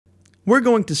we're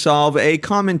going to solve a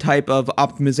common type of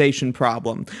optimization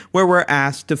problem where we're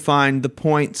asked to find the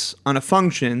points on a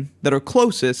function that are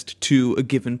closest to a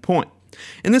given point.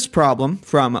 In this problem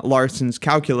from Larson's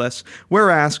calculus, we're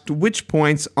asked which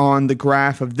points on the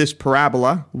graph of this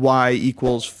parabola, y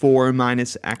equals 4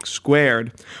 minus x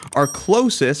squared, are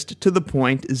closest to the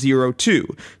point 0, 2.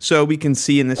 So we can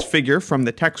see in this figure from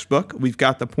the textbook, we've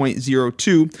got the point 0,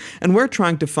 2, and we're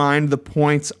trying to find the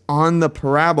points on the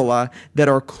parabola that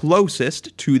are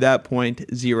closest to that point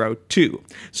 0, 2.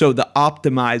 So the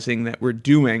optimizing that we're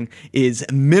doing is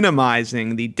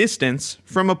minimizing the distance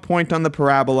from a point on the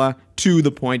parabola to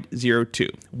the point 0, 2.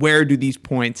 Where do these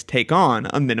points take on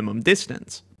a minimum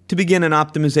distance? To begin an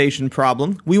optimization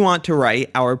problem, we want to write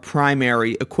our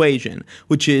primary equation,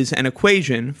 which is an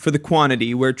equation for the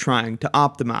quantity we're trying to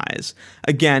optimize.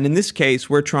 Again, in this case,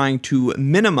 we're trying to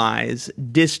minimize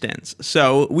distance.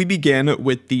 So we begin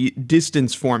with the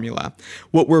distance formula.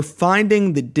 What we're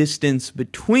finding the distance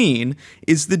between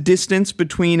is the distance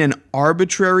between an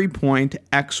arbitrary point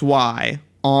xy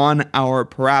on our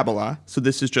parabola. So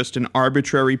this is just an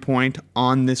arbitrary point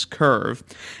on this curve.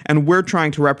 And we're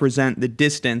trying to represent the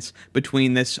distance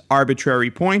between this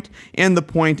arbitrary point and the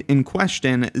point in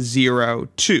question, 0,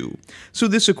 2. So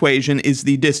this equation is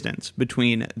the distance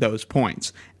between those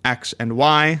points. X and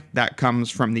y, that comes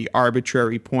from the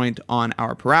arbitrary point on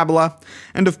our parabola.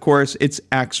 And of course, it's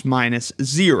x minus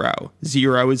 0.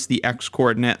 0 is the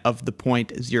x-coordinate of the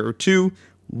point 0, 2.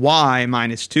 Y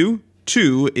minus 2.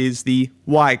 2 is the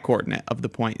y-coordinate of the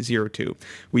point 0, 2.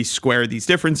 We square these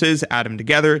differences, add them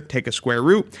together, take a square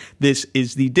root. This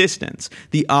is the distance.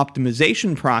 The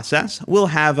optimization process will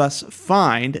have us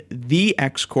find the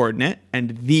x-coordinate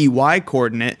and the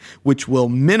y-coordinate, which will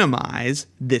minimize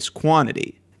this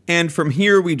quantity. And from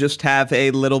here, we just have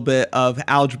a little bit of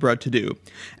algebra to do.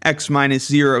 X minus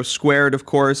 0 squared, of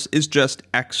course, is just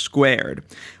x squared.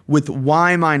 With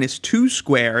y minus 2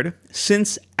 squared,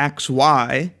 since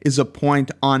xy is a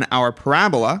point on our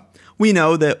parabola, we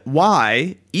know that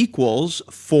y equals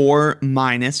 4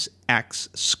 minus x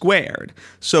squared.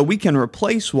 So we can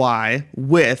replace y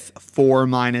with 4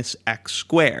 minus x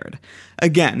squared.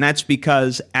 Again, that's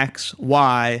because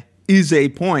xy is a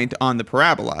point on the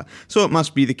parabola, so it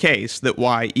must be the case that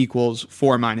y equals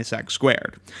 4 minus x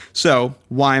squared. So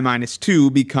y minus 2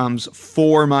 becomes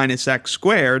 4 minus x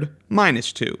squared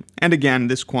minus 2. And again,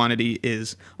 this quantity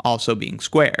is also being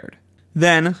squared.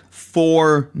 Then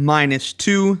 4 minus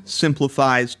 2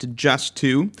 simplifies to just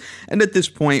 2, and at this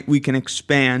point we can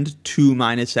expand 2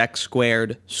 minus x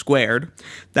squared squared.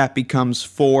 That becomes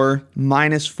 4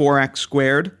 minus 4x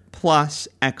squared plus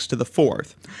x to the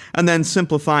fourth. And then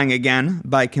simplifying again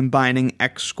by combining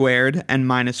x squared and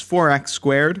minus 4x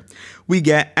squared, we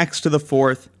get x to the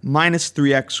fourth minus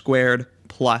 3x squared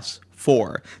plus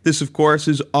 4. This, of course,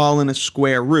 is all in a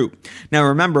square root. Now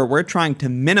remember, we're trying to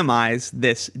minimize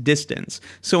this distance.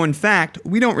 So in fact,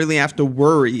 we don't really have to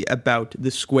worry about the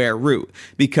square root,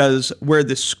 because where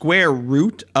the square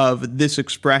root of this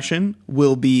expression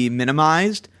will be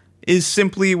minimized is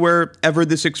simply wherever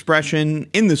this expression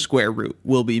in the square root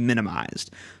will be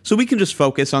minimized. So we can just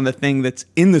focus on the thing that's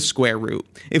in the square root.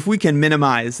 If we can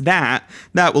minimize that,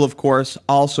 that will of course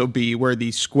also be where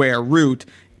the square root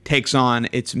takes on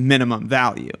its minimum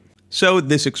value. So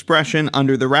this expression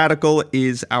under the radical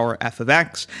is our f of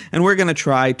x, and we're going to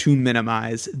try to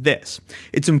minimize this.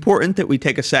 It's important that we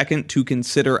take a second to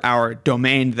consider our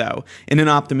domain, though. In an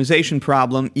optimization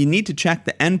problem, you need to check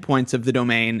the endpoints of the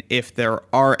domain if there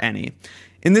are any.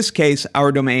 In this case,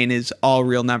 our domain is all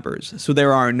real numbers, so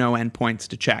there are no endpoints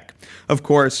to check. Of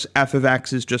course, f of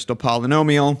x is just a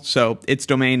polynomial, so its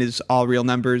domain is all real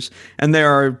numbers, and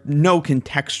there are no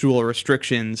contextual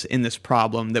restrictions in this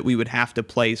problem that we would have to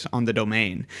place on the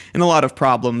domain. In a lot of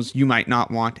problems, you might not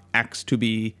want x to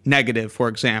be negative, for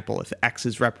example, if x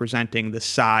is representing the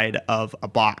side of a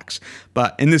box.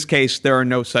 But in this case, there are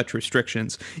no such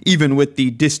restrictions. Even with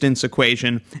the distance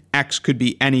equation, x could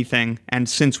be anything, and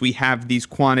since we have these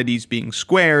quantities being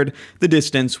squared, the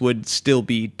distance would still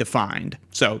be defined.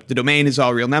 So the domain is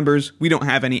all real numbers. We don't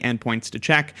have any endpoints to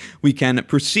check. We can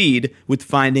proceed with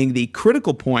finding the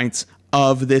critical points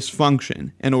of this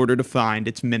function in order to find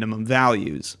its minimum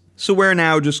values. So we're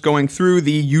now just going through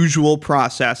the usual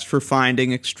process for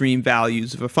finding extreme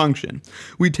values of a function.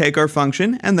 We take our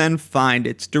function and then find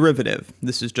its derivative.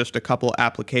 This is just a couple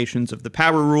applications of the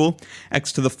power rule.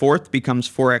 X to the fourth becomes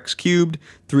 4x cubed,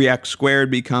 3x squared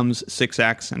becomes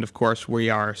 6x, and of course we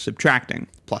are subtracting.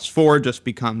 Plus 4 just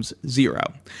becomes 0.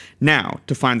 Now,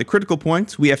 to find the critical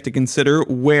points, we have to consider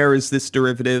where is this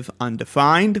derivative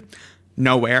undefined?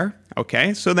 Nowhere.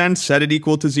 Okay, so then set it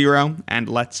equal to 0, and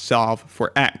let's solve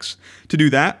for x. To do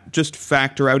that, just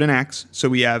factor out an x. So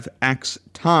we have x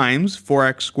times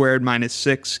 4x squared minus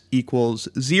 6 equals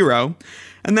 0,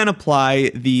 and then apply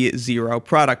the 0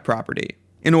 product property.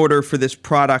 In order for this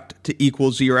product to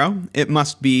equal 0, it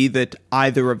must be that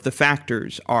either of the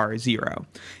factors are 0.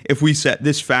 If we set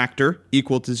this factor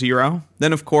equal to 0,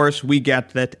 then of course we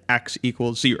get that x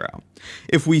equals 0.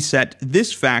 If we set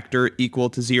this factor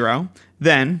equal to 0,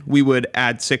 then we would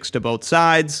add 6 to both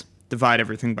sides, divide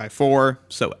everything by 4,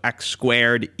 so x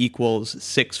squared equals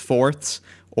 6/4,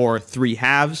 or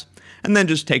 3/2, and then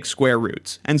just take square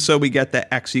roots. And so we get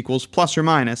that x equals plus or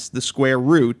minus the square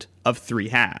root of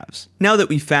 3/2. Now that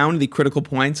we found the critical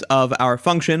points of our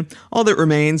function, all that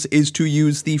remains is to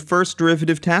use the first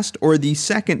derivative test or the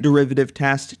second derivative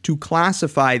test to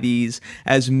classify these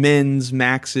as mins,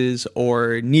 maxes,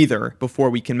 or neither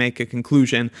before we can make a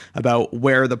conclusion about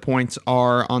where the points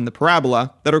are on the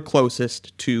parabola that are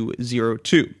closest to 0,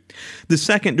 2. The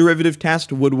second derivative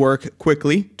test would work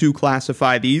quickly to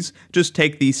classify these. Just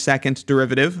take the second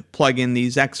derivative, plug in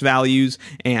these x values,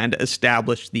 and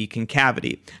establish the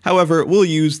concavity. However, we'll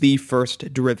use the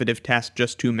first derivative test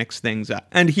just to mix things up.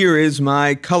 And here is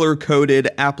my color-coded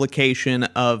application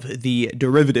of the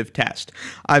derivative test.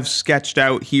 I've sketched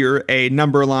out here a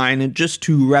number line just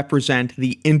to represent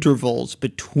the intervals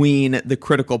between the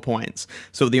critical points.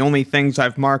 So the only things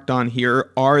I've marked on here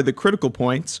are the critical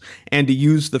points, and to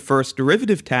use the first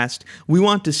derivative test, we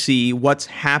want to see what's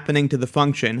happening to the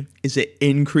function. Is it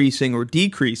increasing or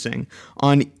decreasing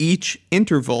on each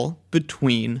interval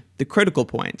between the critical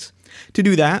points? To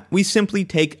do that, we simply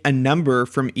take a number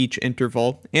from each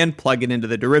interval and plug it into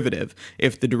the derivative.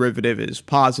 If the derivative is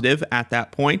positive at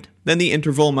that point, then the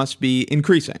interval must be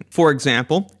increasing. For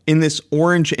example, in this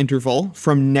orange interval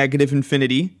from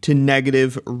 -infinity to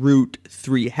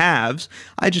 -√3/2,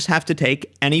 I just have to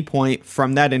take any point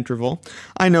from that interval.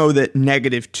 I know that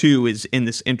 -2 is in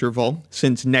this interval,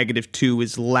 since -2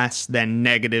 is less than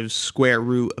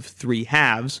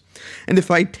 -√3/2. And if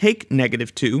I take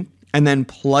 -2 and then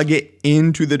plug it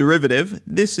into the derivative,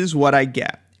 this is what I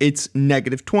get. It's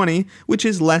 -20, which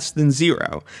is less than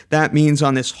 0. That means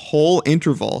on this whole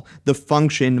interval, the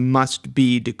function must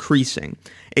be decreasing.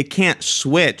 It can't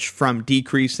switch from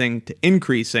decreasing to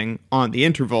increasing on the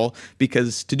interval,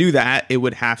 because to do that, it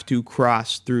would have to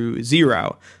cross through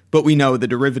 0. But we know the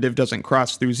derivative doesn't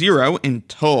cross through 0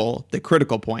 until the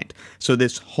critical point. So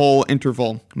this whole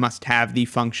interval must have the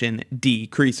function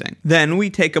decreasing. Then we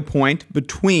take a point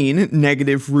between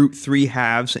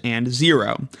 -√3/2 and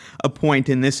 0. A point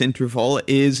in this interval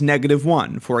is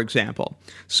 -1, for example.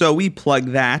 So we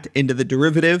plug that into the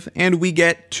derivative and we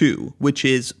get 2, which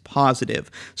is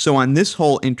positive. So on this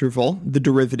whole interval, the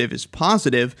derivative is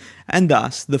positive, and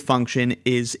thus the function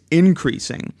is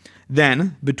increasing.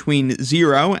 Then, between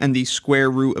 0 and the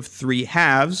square root of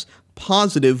 3/2,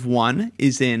 +1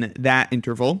 is in that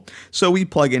interval, so we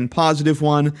plug in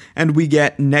 +1 and we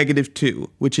get -2,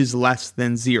 which is less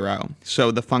than 0,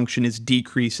 so the function is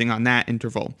decreasing on that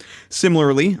interval.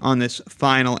 Similarly, on this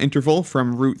final interval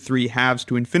from √3/2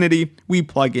 to infinity, we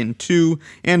plug in 2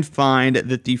 and find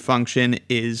that the function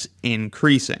is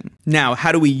increasing. Now,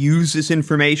 how do we use this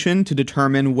information to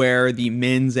determine where the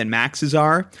mins and maxes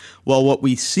are? Well, what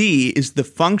we see is the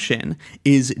function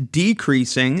is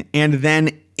decreasing and then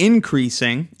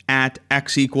increasing at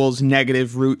x equals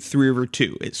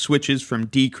 -√3/2. It switches from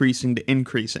decreasing to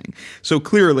increasing. So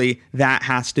clearly, that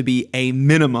has to be a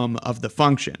minimum of the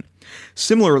function.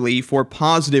 Similarly, for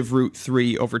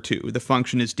 +√3/2, the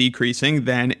function is decreasing,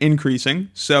 then increasing,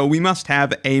 so we must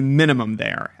have a minimum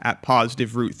there at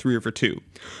 +√3/2.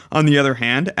 On the other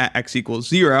hand, at x equals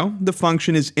 0, the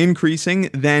function is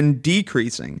increasing, then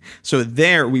decreasing, so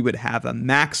there we would have a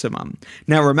maximum.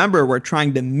 Now remember, we're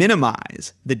trying to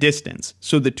minimize the distance,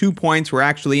 so the 2 points we're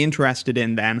actually interested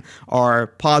in then are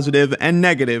positive and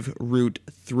 -√3/2.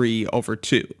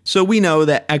 So we know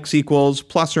that x equals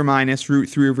plus or minus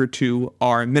 √3/2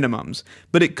 are minimums,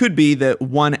 but it could be that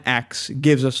one x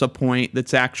gives us a point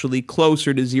that's actually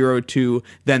closer to 0, 2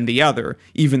 than the other,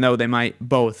 even though they might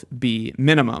both be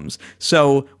minimums.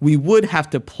 So we would have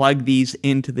to plug these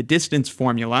into the distance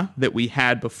formula that we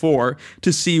had before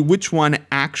to see which one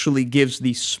actually gives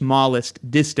the smallest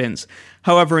distance.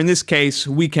 However, in this case,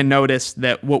 we can notice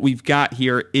that what we've got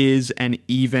here is an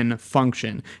even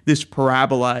function. This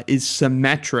parabola is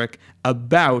symmetric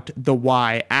about the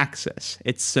y-axis.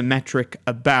 It's symmetric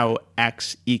about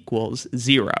x equals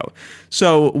 0.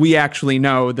 So we actually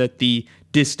know that the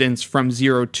distance from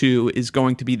 0, 2 is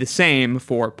going to be the same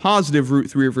for positive root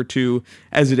 3 over 2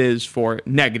 as it is for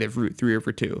negative root 3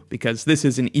 over 2, because this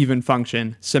is an even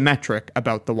function symmetric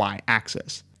about the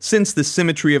y-axis. Since the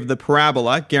symmetry of the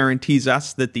parabola guarantees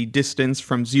us that the distance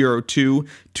from 0, 2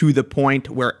 to the point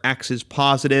where x is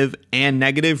positive and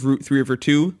negative root 3 over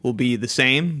 2 will be the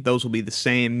same, those will be the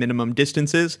same minimum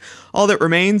distances, all that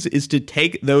remains is to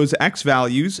take those x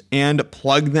values and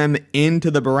plug them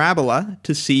into the parabola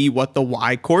to see what the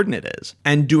y-coordinate is.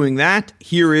 And doing that,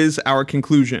 here is our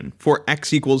conclusion. For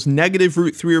x equals negative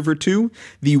root 3 over 2,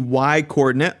 the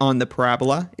y-coordinate on the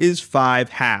parabola is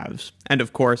 5/2. And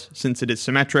of course, since it is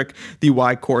symmetric, the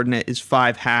y-coordinate is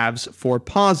 5/2 for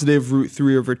positive root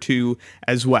 3 over 2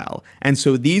 as well. And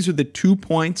so these are the 2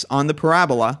 points on the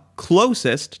parabola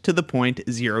closest to the point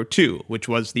 0, 2, which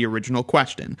was the original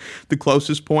question. The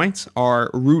closest points are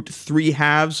root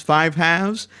 3/2,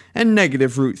 5/2, and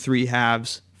negative root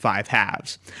 3/2,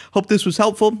 5/2. Hope this was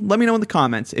helpful. Let me know in the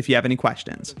comments if you have any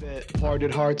questions.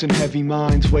 Parted hearts and heavy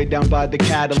minds weighed down by the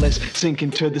catalyst, sinking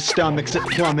to the stomachs that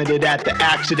plummeted at the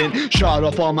accident. Shot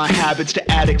off all my habits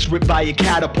to addicts ripped by a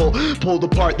catapult. Pulled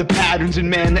apart the patterns in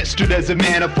man that stood as a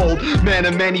manifold. Man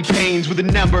of many pains with a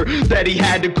number that he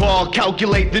had to call.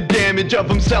 Calculate the damage of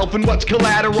himself and what's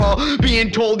collateral.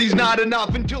 Being told he's not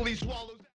enough until he swallowed.